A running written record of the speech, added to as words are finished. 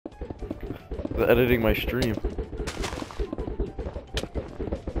editing my stream.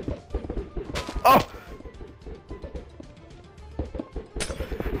 Oh!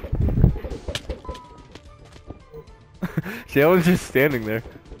 See, I was just standing there.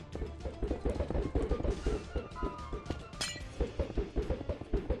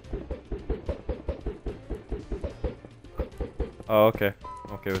 Oh, okay.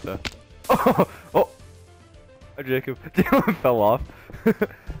 I'm okay with that. Oh! Oh! Hi, Jacob. Jacob fell off.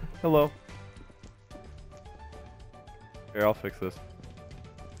 Hello. Here, I'll fix this.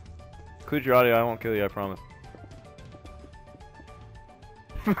 Include your audio, I won't kill you, I promise.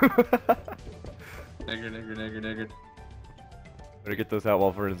 Nigger. Better get those out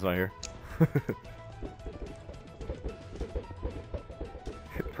while Vernon's not here.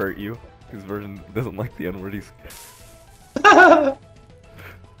 Hurt you, because Vernon doesn't like the N-word. He's...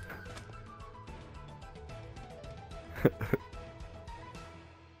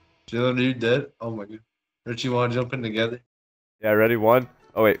 Jalen, are you dead? Oh my god. Don't you want to jump in together? Yeah, ready? One.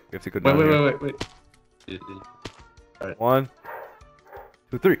 Oh wait, we have to go down here. Wait. Alright. 1,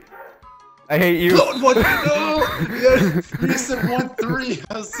 2, 3. I hate you. No! Yeah, you said 1-3.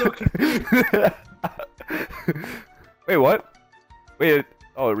 I was so confused. Wait, what? Wait,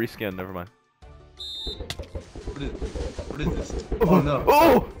 oh, it rescanned. Never mind. What is this? Oh no.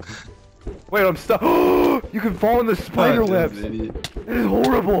 Oh! Wait, I'm stuck. You can fall in the spider webs. Idiot. It is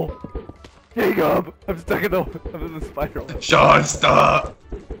horrible. Jacob, I'm stuck in the spider web. Sean, stop!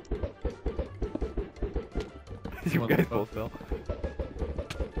 You guys both fell.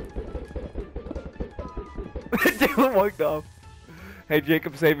 Jalen walked off. Hey,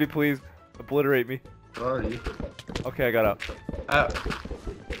 Jacob, save me, please. Obliterate me. Sorry. Okay, I got out. Oh!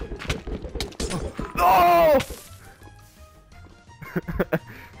 No!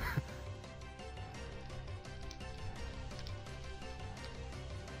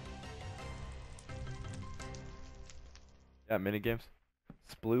 Yeah, minigames.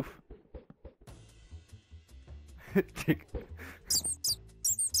 Sploof. Take.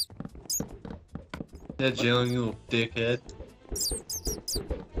 Yeah, Jalen, you little dickhead.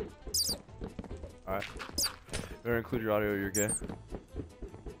 Alright. Better include your audio, you're gay.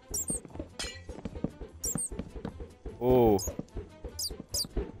 Oh.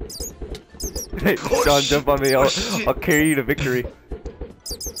 Hey, Oh, Sean, shit. jump on me. Oh, I'll shit. carry you to victory.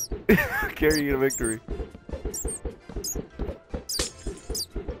 Carry you to victory.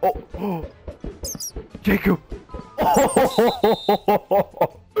 Oh, oh. Jacob.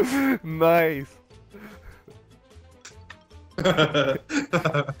 Oh, nice.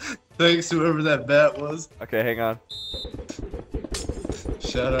 Thanks, whoever that bat was. Okay, hang on.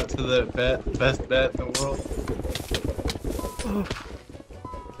 Shout out to that bat, best bat in the world.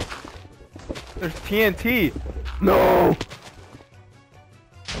 There's TNT. No.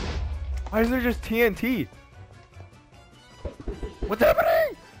 Why is there just TNT? What's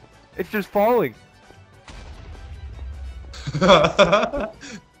happening? It's just falling. Oh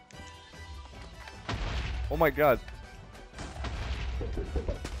my god.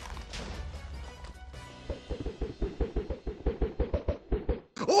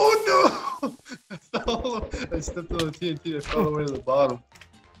 Oh no! I stepped on the TNT and fell away to the bottom.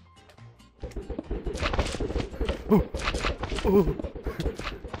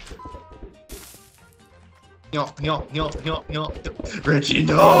 Yo. Richie,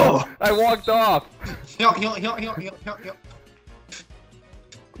 no! Oh, I walked off. Yo.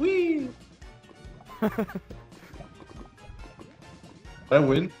 Whee! Did I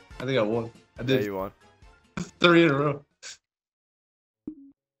win? I think I won. I Yeah, did you won. 3 in a row.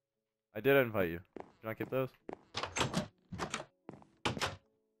 I did invite you. Did you not get those?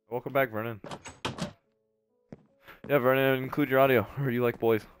 Welcome back, Vernon. Yeah, Vernon, include your audio. Or you like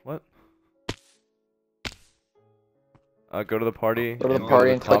boys? What? Go to the party. Go to the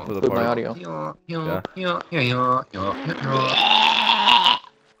party and click top of the include my party. audio.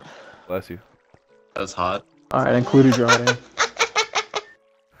 Bless you. That's hot. Alright, included your audio.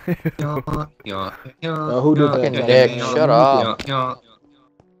 Who did that? Fucking Nick, shut up.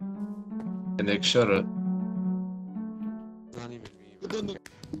 Nick, shut up.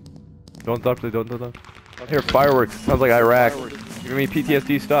 Don't talk to don't. Here, fireworks. Sounds like Iraq. Give me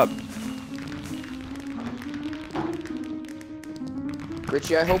PTSD. Stop.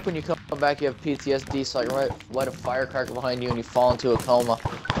 Richie, I hope when you come back you have PTSD so I can light a firecracker behind you and you fall into a coma.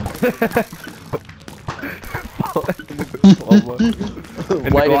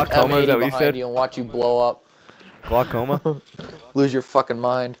 Light an glaucoma, is that M80 what you said? behind you and watch you blow up. Glaucoma? Lose your fucking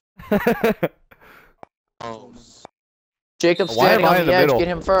mind. Oh. Jacob's Why am standing I on in the the edge, middle? get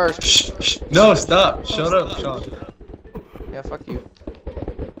him first. No, stop. Shut up, Sean. Yeah, fuck you.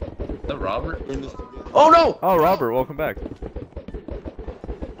 that Robert? Oh no! Oh, Robert, welcome back.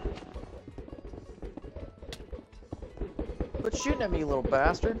 Quit shooting at me, you little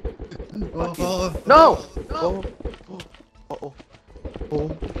bastard. Oh, No! Oh. Uh-oh.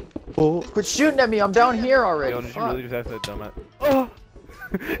 Oh. Oh. Quit shooting at me, I'm down here already. Yo, did you Fuck. really just ask that dumbass? Oh!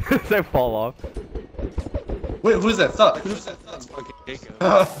 As I fall off. Wait, who's that? Suck. That's fucking Jacob.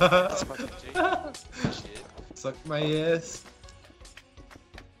 That's Suck fucking Jacob. Shit. my ass.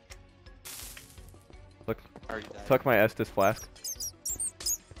 Already died. Suck my Estus flask.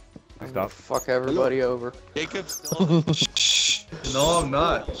 I'm Stop. gonna fuck everybody over. Jacob still. Shh. No, I'm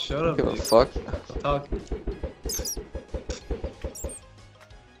not. Shut up, Give a dude. fuck. Stop talking.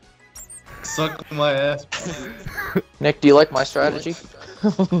 Suck my ass. Nick, do you like my strategy?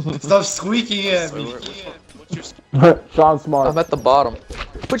 Stop squeaking at So, me. what's your Sean Smart. I'm at the bottom.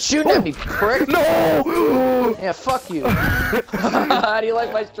 Quit shooting at me, prick! No! Yeah, fuck you. How do you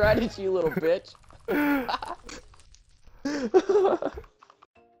like my strategy, you little bitch?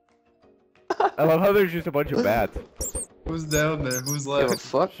 I love how there's just a bunch of bats. Who's down there? Who's Give a left?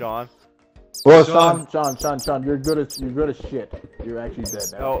 fuck. Sean. Well, Sean. Sean, you're good as shit. You're actually dead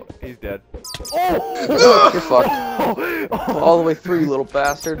now. Oh, he's dead. You're fucked. All the way through, you little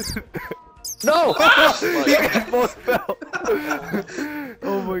bastard. No! You guys both fell.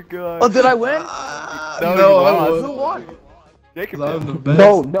 Oh my god. Oh, did I win? No, No, you I lost. Who wasn't. won? Jacob I'm did. the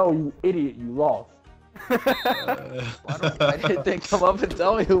best. No, you idiot, you lost. I didn't think come up and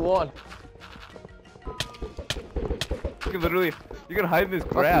tell me who won. You can literally, you can hide in this you,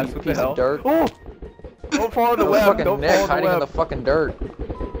 grass. you What the piece of hell? dirt. Oh! Don't fall in the That was web. fucking Don't Nick fall in hiding the in the web. fucking dirt.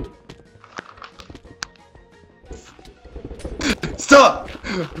 Stop!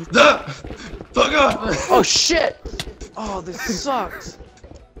 Stop! Fuck off! Oh shit! Oh, this sucks.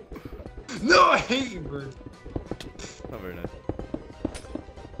 No, I hate you, bro. Not very nice.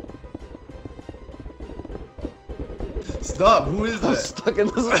 Stop! Who is I'm that? stuck in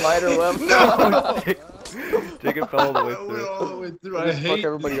the spider web. No! Jacob fell all the way I went through. all the way through. I Just hate fuck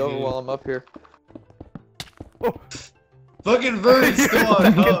everybody you. over while I'm up here. Oh, Fucking Vern's still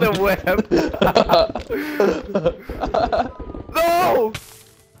on look at top. the web. No!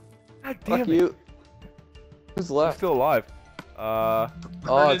 God damn Fuck it. you. Who's I'm left? still alive. Oh,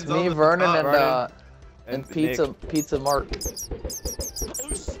 it's Vernon's on me, the Vernon, top. and Nick. Pizza Mark.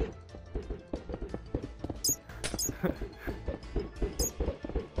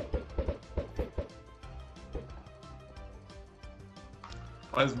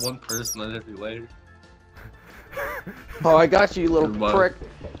 Why is one person on every layer? Oh, I got you, you little Goodbye. prick.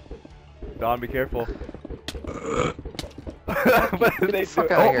 Don, be careful. What did they fuck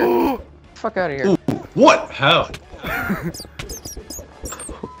do? outta here. Oh! Fuck out of here. Ooh, what? How?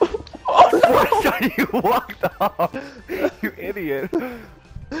 You walked off. You idiot.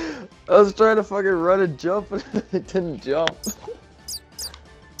 I was trying to fucking run and jump, and it didn't jump.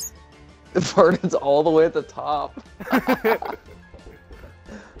 The Vernon's all the way at the top.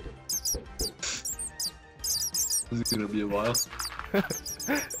 This is gonna be a while.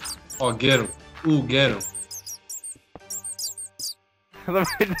 Oh, get him. Ooh, get him. There's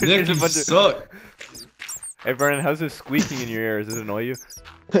Nick, a you bunch of- suck. Hey Vernon, how's this squeaking in your ears? Does it annoy you?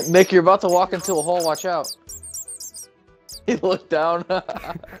 Nick, you're about to walk into a hole, watch out. He looked down.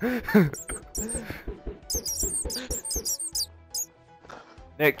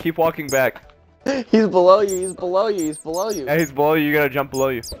 Nick, keep walking back. He's below you, he's below you, he's below you. Hey, he's below you, you gotta jump below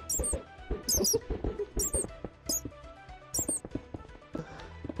you.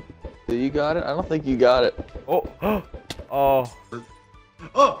 Do you got it? I don't think you got it. Oh, oh.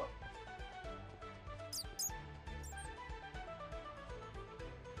 Oh!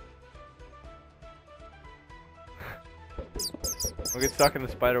 We'll get stuck in the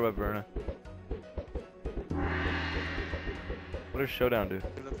spider web, Verna. What does Showdown do?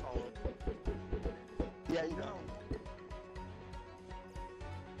 Yeah, you know.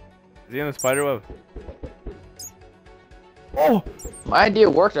 Is he in the spider web? Oh! My idea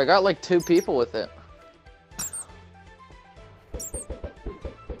worked, I got like 2 people with it.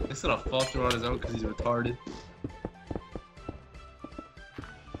 He's gonna fall through on his own because he's retarded.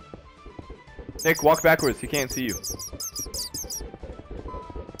 Nick, walk backwards. He can't see you.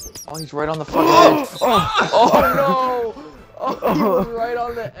 Oh, he's right on the fucking edge. Oh! Oh no! Oh, he was right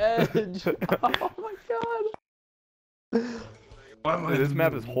on the edge. Oh my god. Why am I Dude, this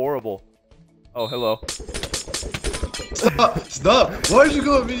map is horrible. Oh, hello. Stop! Stop! Why'd you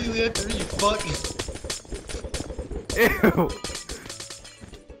go immediately after me, you fuck? Ew!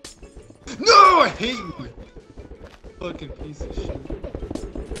 No! I hate you! Fucking piece of shit.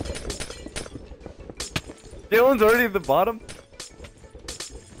 Dylan's already at the bottom?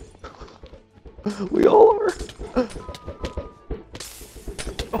 We all are.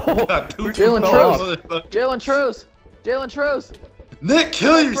 Oh, Got two Jalen propellers, Truce. motherfucker. Jalen Truce. Jalen Truce. Nick,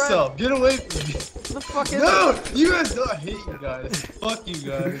 kill My yourself. Get away from me. What the fuck is No, it? you guys don't. I hate you guys. Fuck you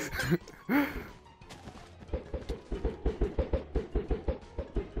guys.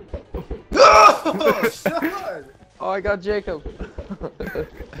 No! Shut! Oh, I got Jacob. I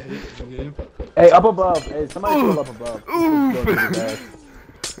hate this game. Hey, up above. Hey, somebody pull up above. Ooh. This is going really bad.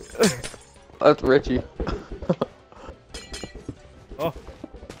 That's Richie. Oh,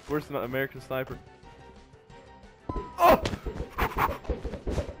 where's the American Sniper? Oh!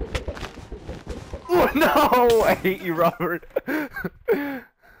 Oh no! I hate you, Robert.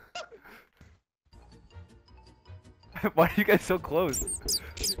 Why are you guys so close?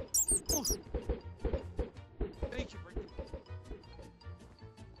 Thank you, Rick.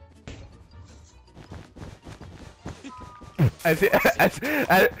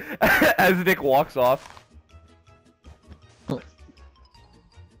 As Nick walks off.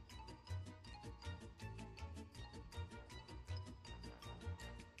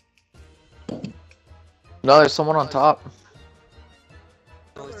 No, there's someone on top.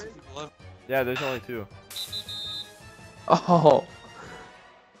 Only 2 people left. Yeah, there's only 2. Oh.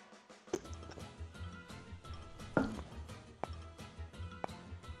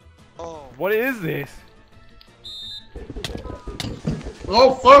 Oh, What is this?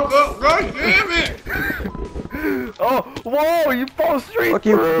 Oh, fuck up. God damn it. Oh, whoa! You fall straight Fuck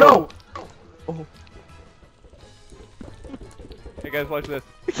you. through. No. Hey guys, watch this.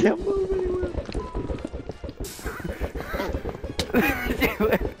 I can't move anywhere.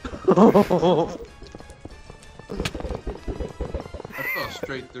 I fell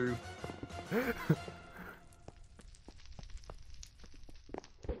straight through.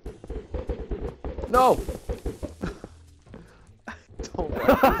 No. I don't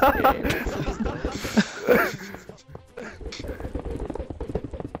like this game.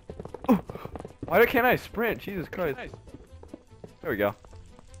 Why can't I sprint? Jesus Christ. There we go.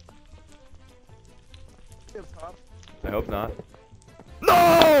 I hope not.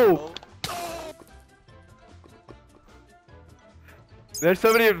 No! There's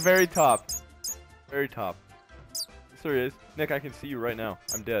somebody at very top. Very top. Yes, there is. Nick, I can see you right now.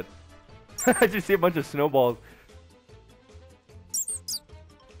 I'm dead. I just see a bunch of snowballs.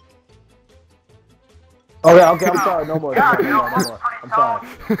 Okay, I'm sorry. No more. No more. I'm sorry.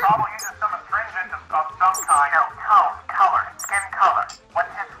 Probably uses some astringent of some kind. No, tone, color, skin color. What's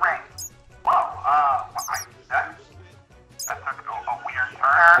his ring? Whoa, that took a weird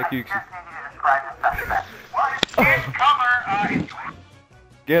turn. Thank you. Just need you to describe the suspect. Well, his skin color,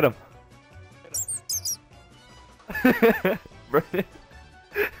 Get him. Vernon.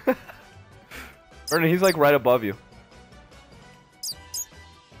 Vernon, he's like right above you.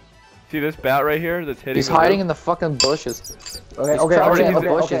 See this bat right here that's hitting He's the hiding roof? in the fucking bushes. Okay, He's okay, crouching okay, in the okay,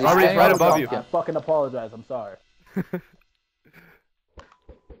 bushes. okay. He's Already standing right on the above you. pumpkin. I fucking apologize. I'm sorry.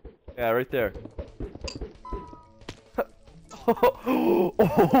 Yeah, right there.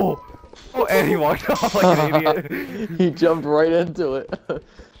 Oh, and he walked off like an idiot. He jumped right into it.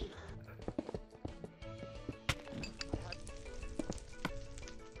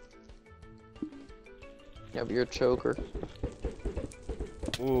 Yeah, but you're a choker.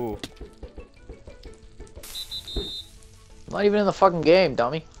 Ooh. I'm not even in the fucking game,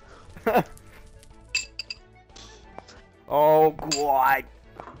 dummy. Oh, God.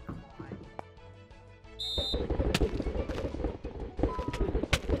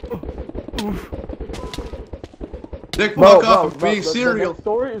 Nick, Bro, fuck off. I'm bro, being serial. The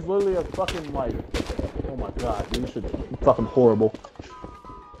story is literally a fucking like. Oh my god, you should fucking horrible.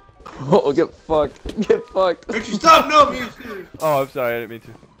 Oh, get fucked. Get fucked. Richie, stop! No, I'm being serious. Oh, I'm sorry. I didn't mean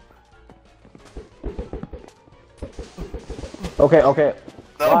to. Okay, okay.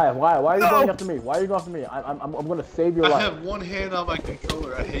 No. Why are you No. going after me? Why are you going after me? I'm gonna save your I life. have one hand on my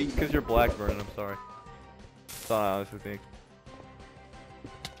controller. I hate you. Because you're black, Vernon. I'm sorry. That's all I honestly think.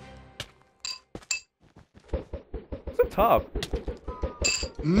 What's up top?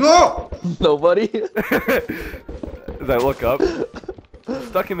 No! Nobody. As I look up, I'm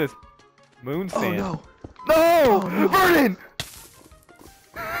stuck in this moon Oh sand. no. No! Oh, no. Vernon!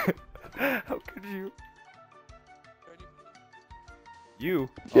 How could you? You?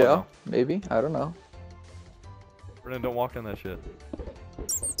 Oh, Yeah, no. maybe. I don't know. Vernon, don't walk on that shit.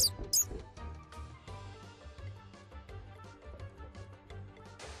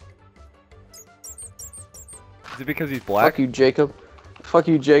 Is it because he's black? Fuck you, Jacob. Fuck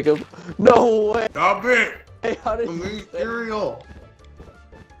you, Jacob. No way. Stop it! Hey, how did I'm you being serial.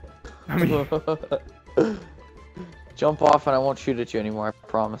 I mean, Jump off and I won't shoot at you anymore, I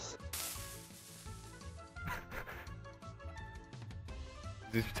promise.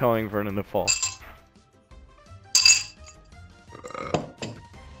 He's telling Vernon to fall.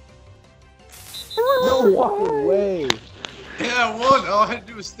 No fucking way. Yeah, I won. All I had to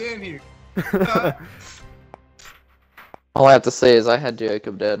do was stand here. All I have to say is I had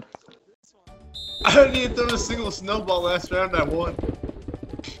Jacob dead. I didn't even throw a single snowball last round. I won.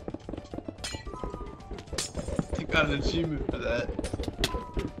 I got an achievement for that.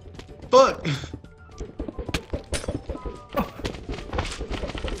 Fuck.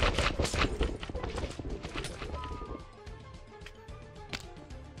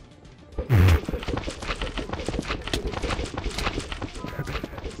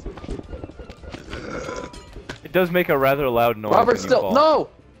 It does make a rather loud noise. Robert's when you still fall. no.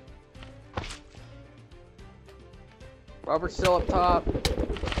 Robert's still up top.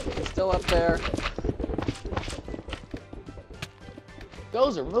 He's still up there.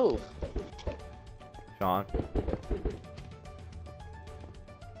 Gozer, move. Sean.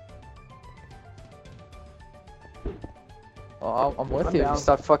 Oh, I'm with I'm you. down.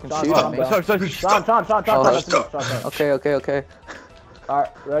 Stop fucking Sean, shooting Sean, me. Sean. Sorry. Sean, Oh, that's let's me. Sean. Okay. Alright,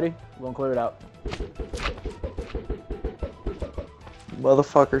 ready? We're gonna clear it out.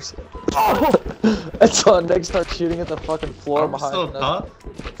 Motherfuckers. Oh! I saw Nick start shooting at the fucking floor I'm behind still us. top.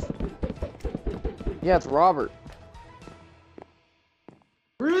 Yeah, it's Robert.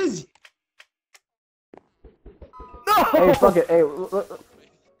 Where is he? Hey, fuck it. Hey, look.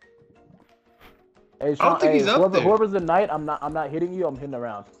 Hey, Sean, think he's up there. whoever's the knight, I'm not hitting you. I'm hitting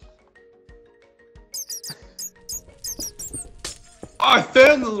around. Oh, I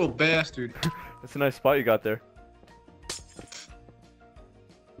found the little bastard. That's a nice spot you got there.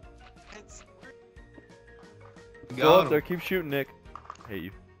 It's Go Got up there. him. Keep shooting, Nick. I hate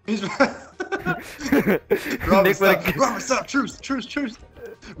you. He's Robert, Robert, stop. Robert, stop. Truce.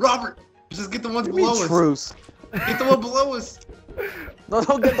 Robert, just get the ones below us. Truce. Get the one below us. No,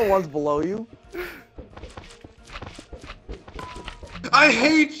 don't get the ones below you. I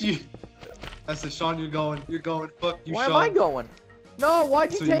hate you. I said, Sean, you're going. Fuck you, Why Sean. am I going? No,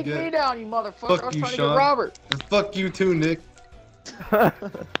 why'd you So you take get- me down, you motherfucker? Fuck I was you, trying to Sean. get Robert. And fuck you too, Nick.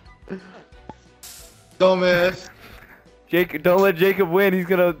 Dumbass. Jake, don't let Jacob win.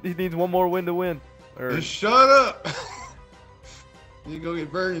 He needs one more win to win. Or Just shut up. You go get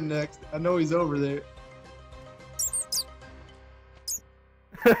Vernon next. I know he's over there.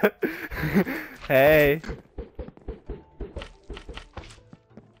 hey.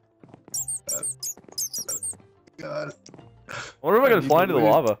 God. I wonder if I can You fly can into the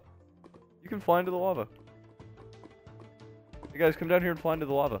win. lava. You can fly into the lava. Hey guys, come down here and fly into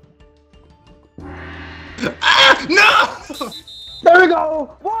the lava. Ah! No! There we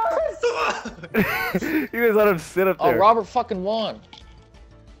go. What? You guys let him sit up Oh, there. Robert fucking won.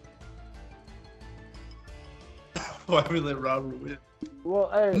 Why we let Robert win? Well,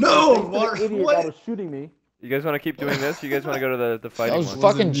 hey. No, thanks to the Mark, idiot what? that was shooting me. You guys want to keep doing this? You guys want to go to the That fighting was one?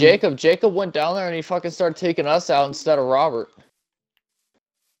 Wasn't fucking me. Jacob. Jacob went down there and he fucking started taking us out instead of Robert.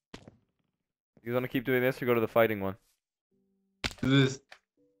 You guys want to keep doing this or go to the fighting one? This.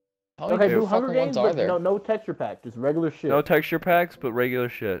 How Okay, many do Hunger fucking Games, ones are but there? no texture pack, just regular shit. No texture packs, but regular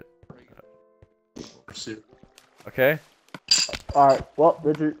shit. Shit. Okay? Alright, well,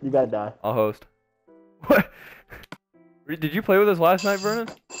 Richard, you gotta die. I'll host. What? Did you play with us last night, Vernon?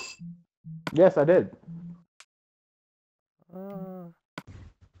 Yes, I did.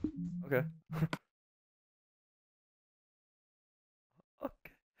 Okay. Okay.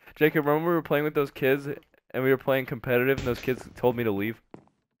 Jacob, remember we were playing with those kids and we were playing competitive and those kids told me to leave?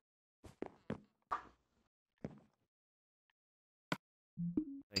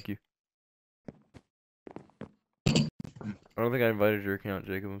 Thank you. I don't think I invited your account,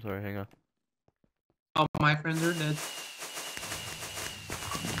 Jacob. I'm sorry. Hang on. All my friends are dead.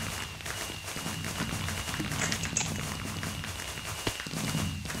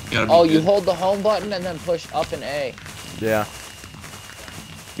 Oh, you hold the home button and then push up and A. Yeah.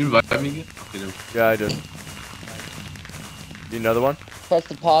 You invite me again? Okay, then. Yeah, I did. Need another one? Press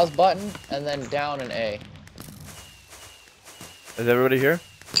the pause button and then down and A. Is everybody here?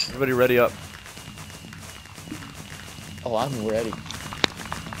 Everybody ready up. Oh, I'm ready.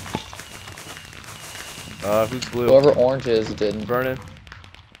 Who's blue? Whoever orange is didn't. Vernon.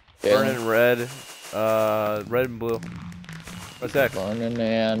 Jalen. Vernon, red. Red and blue. What's that? Vernon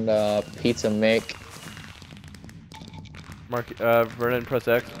and Pizza Make. Mark, Vernon, press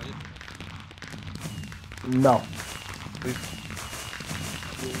X. No. Please.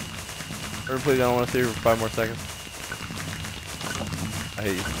 Vernon, please, I don't want to stay here for 5 more seconds. I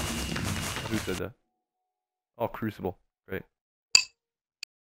hate you. Who said that? Oh, Crucible. Great.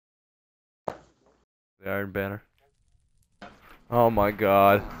 The Iron Banner. Oh my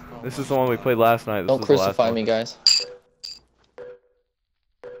god. This is the one we played last night. This Don't was the last crucify one. me, guys.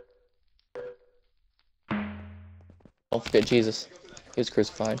 Don't forget Jesus. He was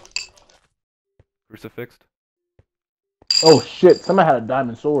crucified. Crucifixed? Oh shit! Somebody had a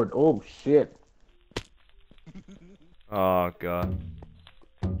diamond sword. Oh shit! Oh god.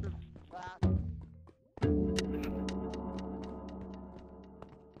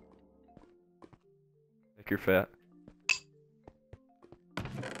 Think you're fat.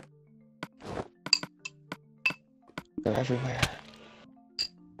 They're everywhere.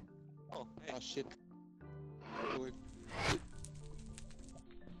 Oh, hey. Shit. Wait.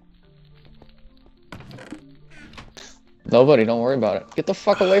 Nobody, don't worry about it. Get the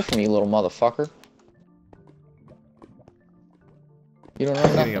fuck away from me, you little motherfucker. You don't know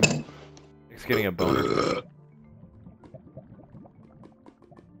Getting nothing. Nick's getting a boner.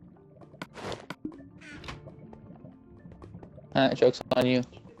 Joke's on you.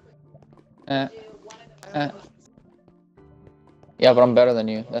 Yeah, but I'm better than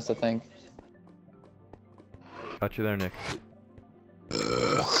you. That's the thing. Got you there, Nick.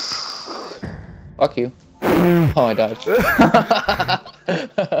 Fuck you. Oh, I died.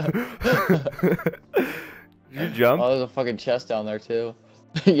 Did you jump? Oh, there's a fucking chest down there too.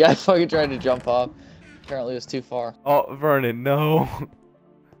 Yeah, I fucking tried to jump off. Apparently it was too far. Oh, Vernon, no.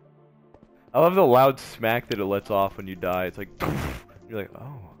 I love the loud smack that it lets off when you die. It's like, you're like,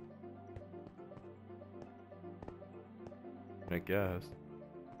 oh. I guess.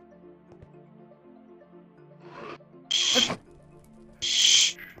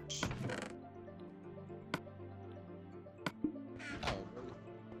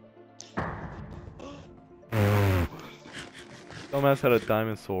 Dumbass had a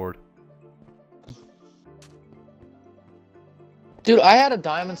diamond sword. Dude, I had a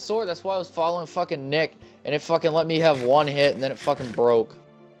diamond sword. That's why I was following fucking Nick. And it fucking let me have one hit and then it fucking broke.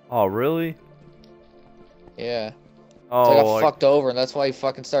 Oh, really? Yeah. Oh, So I got like, fucked over and that's why he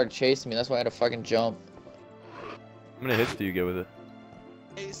fucking started chasing me. That's why I had to fucking jump. how many hits do you get with it?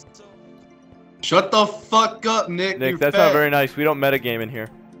 Hey, so Shut the fuck up, Nick. Nick, you're that's fat. not very nice. We don't metagame in here.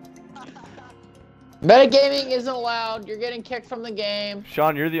 Metagaming isn't allowed. You're getting kicked from the game.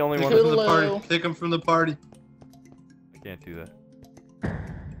 Sean, you're the only Kick one. him from the Toodaloo. party. Kick him from the party. I can't do that. How'd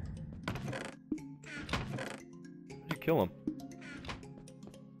you kill him?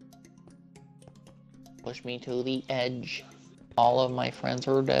 Push me to the edge. All of my friends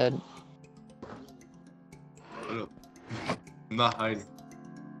are dead. Shut up. I'm not hiding.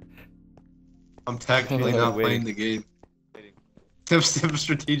 I'm tactically I'm not waiting. playing the game. I'm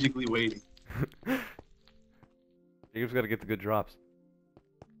strategically waiting. Jacob's got to get the good drops.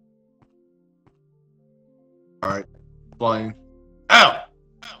 Alright. Flying. Ow!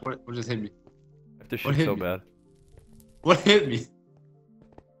 What just hit me? I have to What shoot hit so me? bad. What hit me?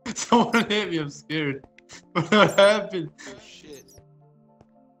 Someone hit me, I'm scared. What happened? oh shit.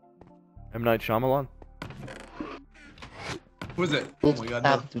 M. Night Shyamalan? Who is it? Oh my god,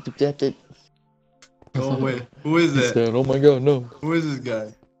 no. That. Go away. Who is that? Oh my god, no. Who is this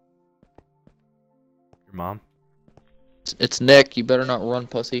guy? Your mom? It's Nick. You better not run,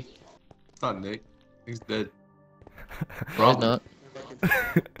 pussy. It's not Nick. He's dead. No, he's not.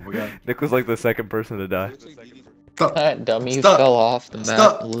 Oh my god. Nick was like the second person to die. Stop. That dummy who Stop. fell off the map,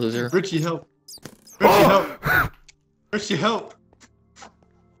 Stop. loser. Richie, help. Richie, help. Richie, help.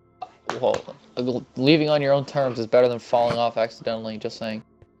 Well, leaving on your own terms is better than falling off accidentally, just saying.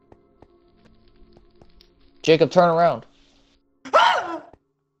 Jacob, turn around.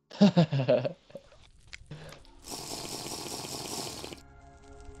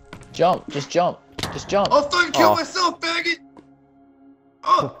 Jump, just jump. Just jump. I'll fucking kill Oh. myself, faggot!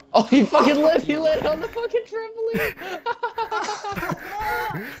 Oh! Oh, he fucking lived. He landed on the fucking trampoline.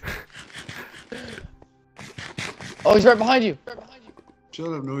 Oh, he's right behind you. Shut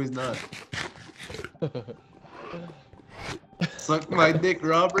up, no he's not. Suck my dick,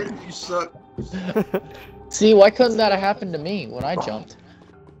 Robert. You suck. See, why couldn't that have happened to me when I jumped?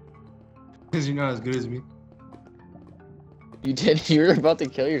 Because you're not as good as me. You did. You were about to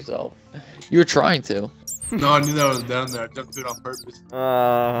kill yourself. You were trying to. No, I knew that was down there. I jumped to it on purpose.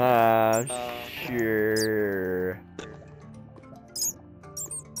 Sure.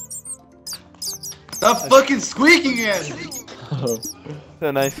 Stop fucking squeaking at me! That's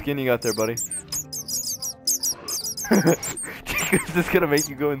a nice skin you got there, buddy. Jacob's just gonna make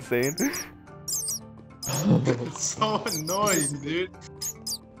you go insane. It's so annoying, dude.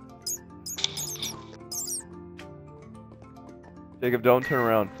 Jacob, don't turn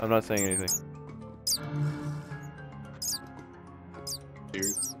around. I'm not saying anything. Dude.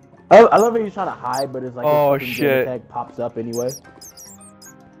 I love when he's trying to hide, but it's like Oh, his fucking shit. gamer tag pops up anyway.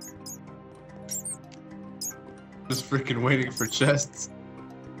 Just freaking waiting for chests.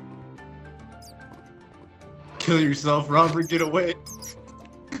 Kill yourself, Robert, get away.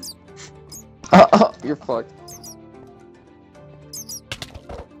 You're fucked.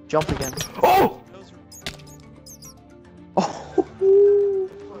 Jump again. Oh! Oh,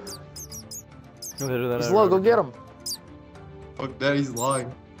 He's he's low. Go get him. Fuck that, he's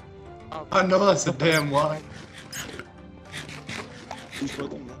lying. I know that's a damn lie. He's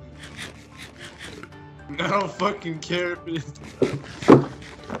fucking I don't fucking care if it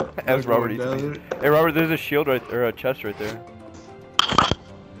As Robert eats does me. it. Hey Robert, there's a shield right or a chest right there.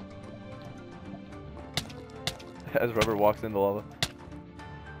 As Robert walks in the lava.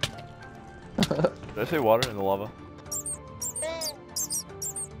 Did I say water in the lava?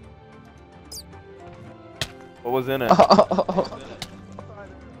 What was in it?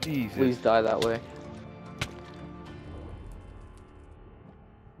 Jesus. Please die that way.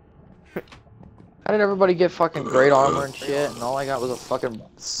 How did everybody get fucking great armor and shit, and all I got was a fucking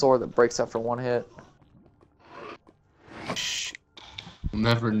sword that breaks after one hit? We'll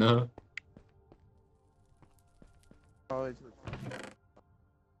never know.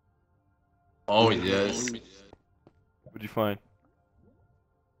 Oh yes. What'd you find?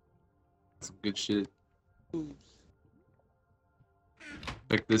 Some good shit.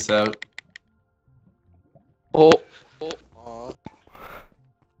 Check this out. Oh, Aw.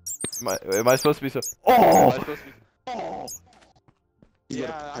 Am I supposed to be so? Oh!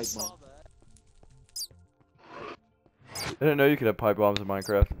 Yeah, I saw that. I didn't know you could have pipe bombs in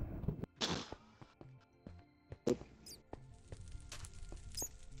Minecraft.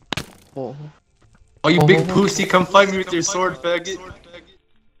 oh. Oh, you big pussy, come fight me with your sword, faggot.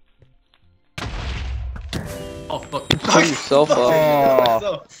 Oh, fuck. Pull yourself up.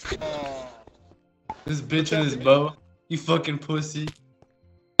 Oh. This bitch and his bow. You fucking pussy.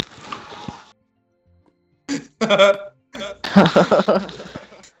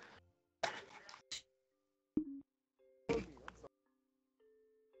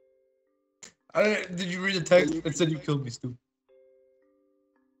 Did you read the text? It said you killed me, stupid.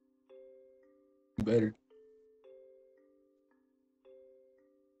 Better.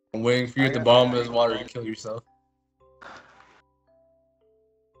 I'm waiting for you at the bottom of this water to kill yourself.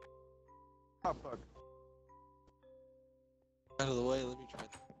 Out of the way, let me try.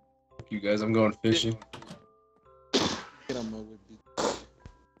 Fuck you guys, I'm going fishing. Get on my way, dude.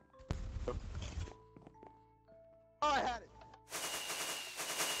 Oh, I had it.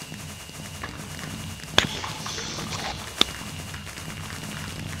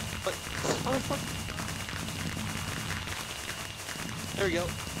 What? Oh, fuck. There we go.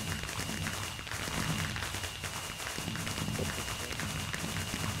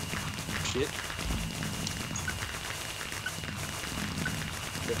 Shit.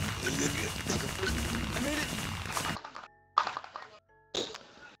 I made it.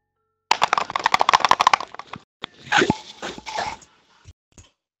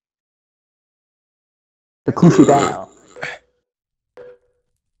 The Kushi down.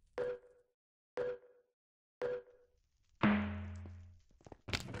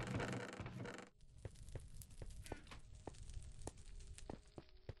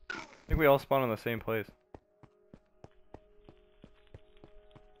 I think we all spawn in the same place.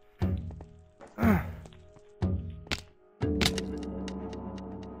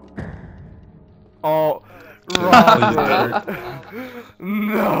 Oh, Robert!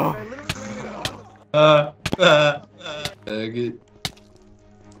 No! Good.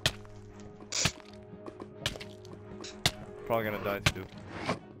 Probably gonna die too.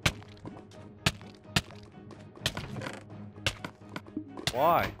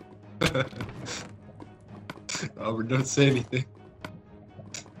 Why? Robert, don't say anything.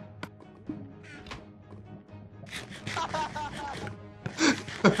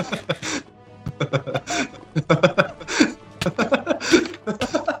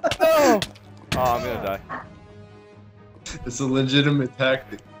 No! Oh, I'm gonna die. It's a legitimate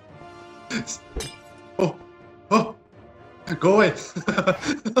tactic. Oh, oh, go away!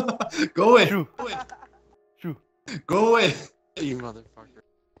 Go away! Shoo! Shoo! Go away! You motherfucker.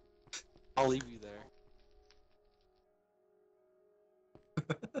 I'll leave you there.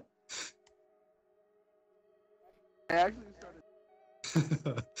 I actually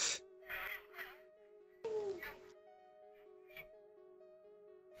started.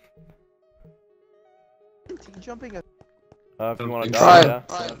 Jumping at If you wanna Try die, it.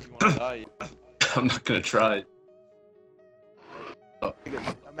 yeah. if you wanna die. I'm not gonna try.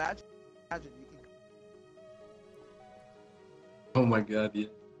 Imagine you can. Oh my god, yeah.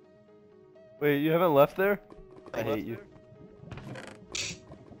 Wait, you haven't left there? I hate you.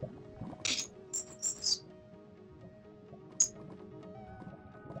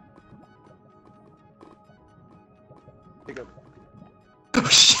 Oh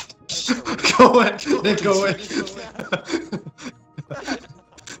shit! Go away! Nick, go away!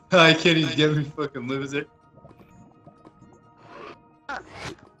 I can't even get me, fucking loser.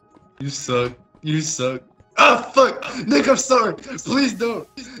 You suck. You suck. Ah, fuck! Nick, I'm sorry! Please don't!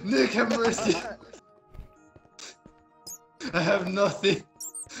 Nick, have mercy! I have nothing!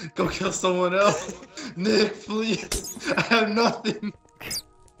 Go kill someone else! Nick, please! I have nothing!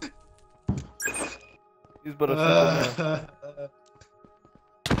 He's but a simple man.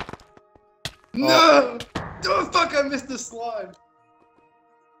 No! Oh fuck, I missed the slime!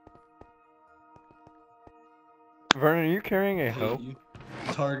 Vernon, are you carrying a hoe?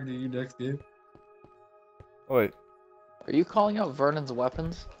 Targeting you next game. Oh, wait. Are you calling out Vernon's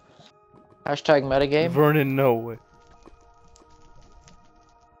weapons? Hashtag metagame? Vernon, no way.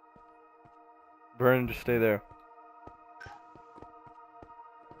 Vernon, just stay there.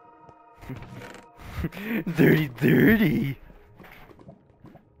 Dirty, dirty.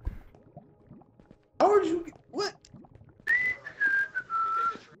 How would you? What?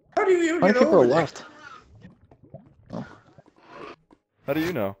 How do you even How many get people are over there? left? How do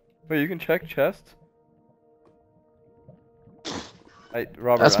you know? Wait, you can check chests?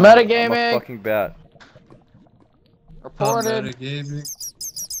 Robert, That's I'm a metagaming! fucking bat. Reported.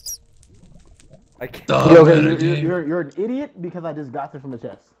 I can't. You're an idiot because I just got there from the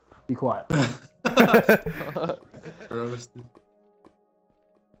chest. Be quiet. Roasted.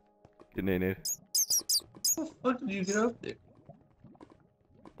 Good name, Nate. How the fuck did you get up there?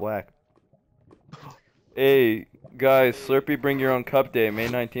 Black. Hey, guys, Slurpee Bring Your Own Cup Day, May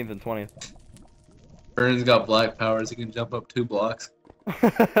 19th and 20th. Ern's got black powers, he can jump up 2 blocks.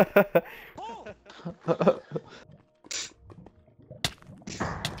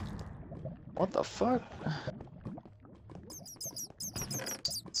 What the fuck?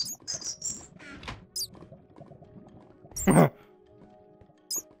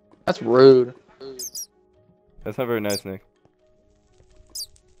 That's rude. That's not very nice, Nick.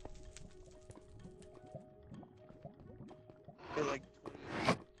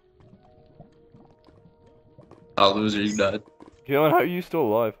 Oh, loser, you died. Jalen, how are you still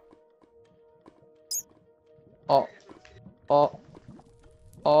alive? Oh. Oh.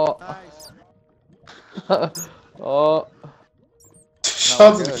 Oh. Oh.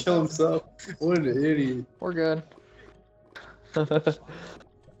 Shot we're to good. kill himself. What an idiot. We're good.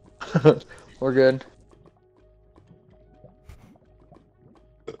 We're good.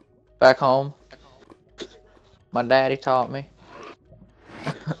 Back home. My daddy taught me.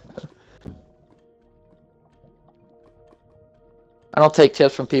 I don't take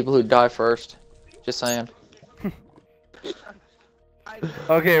tips from people who die first. Just saying.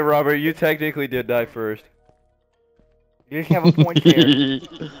 Okay, Robert, you technically did die first. You just have a point there.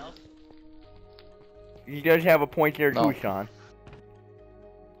 You guys have a point there No. too, Sean.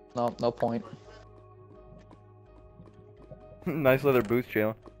 No, no point. Nice leather boots,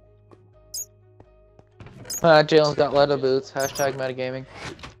 Jalen. Jalen's got leather boots. Hashtag metagaming.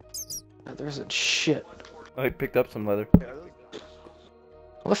 There's a shit. I picked up some leather.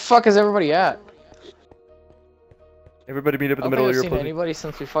 Where the fuck is everybody at? Everybody meet up in I the don't middle think of I've your seen pussy. anybody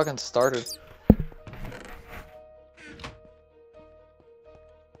since we fucking started.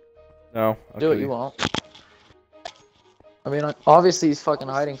 No. Do what you want. I mean, obviously he's fucking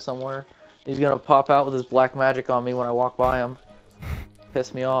hiding somewhere. He's gonna pop out with his black magic on me when I walk by him.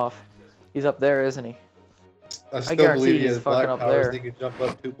 Piss me off. He's up there, isn't he? I still guarantee believe he he's has fucking black up powers, there. he can jump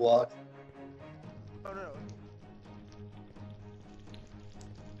up 2 blocks.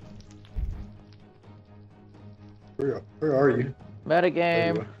 Where are you?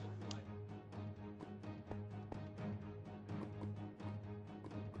 Metagame.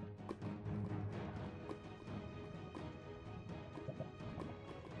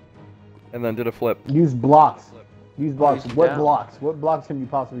 And then did a flip. Use blocks. Use blocks. Use What down. blocks? What blocks can you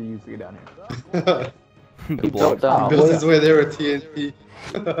possibly use to get down here? The He block. built down. Oh, Built well, his way there with TNT.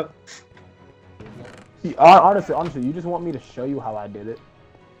 Honestly, you just want me to show you how I did it.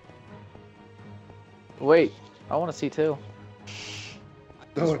 Wait, I want to see too.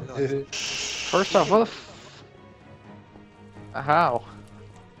 No one did it. First off, what the how?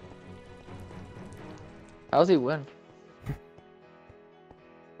 How's he win?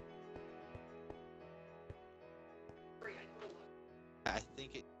 I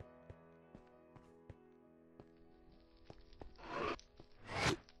think it.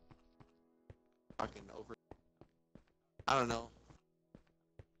 Fucking over. I don't know.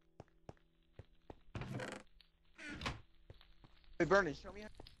 Hey, Bernie, show me.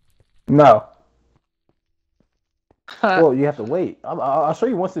 No. Well, you have to wait. I'll show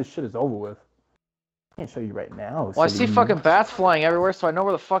you once this shit is over with. I can't show you right now. Well, I see fucking bats flying everywhere, so I know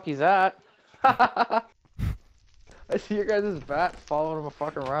where the fuck he's at. I see your guys' bat following him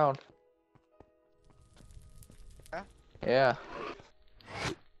fucking around. Yeah.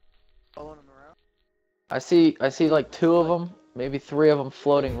 Following him around. I see like 2 of them, maybe 3 of them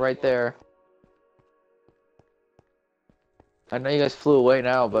floating right there. I know you guys flew away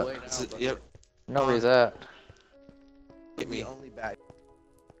now, but Yep. I know where he's at. Look at me. Only bad.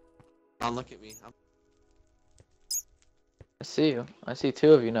 Look at me. I see you. I see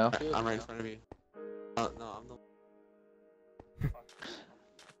 2 of you now. I'm right in front of you. No, I'm the.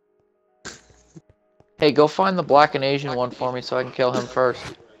 Hey, go find the black and Asian one for me so I can kill him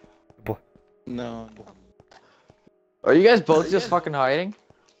first. No. Are you guys both just fucking hiding?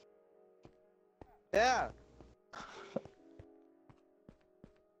 Yeah.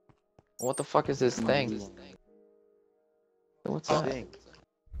 What the fuck is this thing? What's that?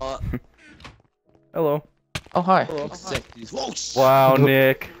 Hello. Oh, hi. Whoa, Wow,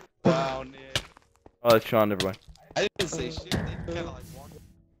 Nick. wow, Nick. Oh, that's Sean. Never mind. I didn't say shit. They kinda like walked.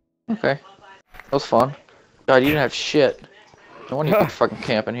 Okay. That was fun. God, you didn't have shit. No wonder you keep fucking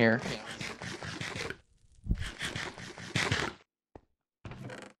camping here.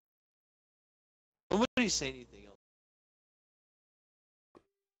 Nobody say anything else.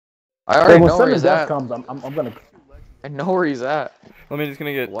 I already When know where sudden he's death at. comes, I'm gonna. I know where he's at. Let me just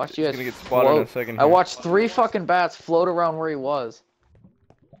gonna get. Watch you just guys gonna get spotted in a float. second. I here. watched 3 fucking bats float around where he was.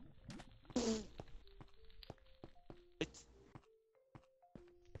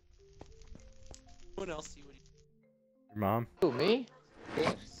 What else see what he... Your mom. Who, me?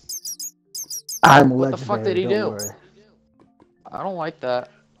 I'm What the fuck did he legendary, do? don't worry. I don't like that.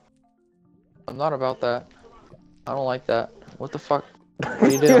 I'm not about that. I don't like that. What the fuck? What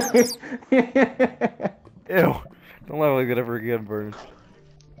do you do? Ew. Don't let like that ever again, Burns.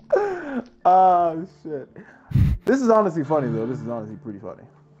 Oh shit. This is honestly funny though. This is honestly pretty funny.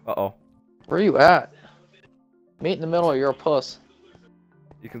 Uh-oh. Where are you at? Meet in the middle or you're a puss.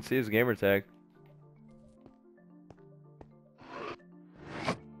 You can see his gamer tag.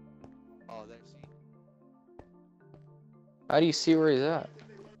 Oh, there, see. How do you see where he's at?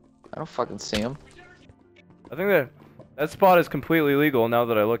 I don't fucking see him. I think that spot is completely legal now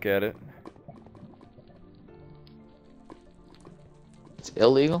that I look at it. It's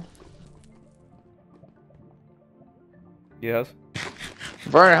illegal? Yes.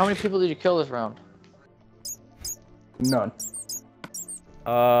 Vernon, how many people did you kill this round? None.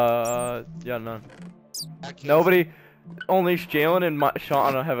 Yeah, none. Nobody. Only Jalen and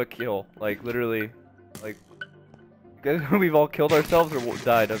Sean have a kill. Like, literally. Like, guys, we've all killed ourselves or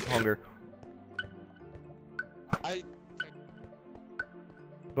died of hunger.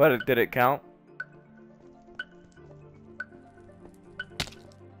 But did it count?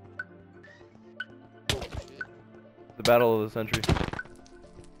 The battle of the century.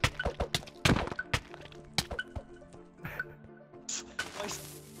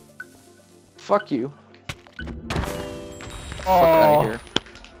 Fuck you. Oh. Fuck out of here.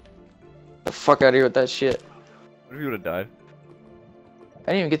 The fuck out of here with that shit. What if you would have died? I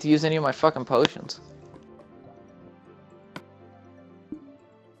didn't even get to use any of my fucking potions.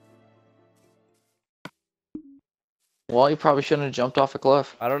 Well, you probably shouldn't have jumped off a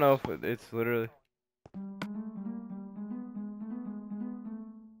cliff. I don't know if it's literally.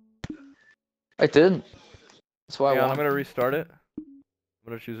 I didn't. That's why I Yeah, won. I'm gonna restart it. I'm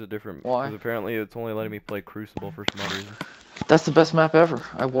gonna choose a different. Why? Because apparently it's only letting me play Crucible for some odd reason. That's the best map ever.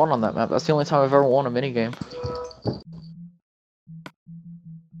 I won on that map. That's the only time I've ever won a minigame.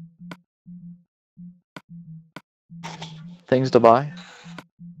 Things to buy.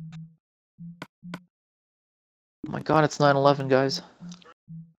 Oh my god, it's 9/11, guys.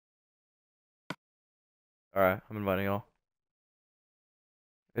 Alright, I'm inviting y'all.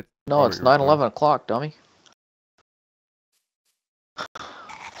 No, it's 9/11 o'clock, dummy. Oh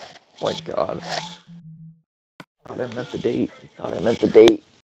my god. Thought I meant the date. Thought I meant the date.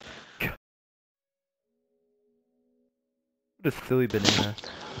 What a silly banana.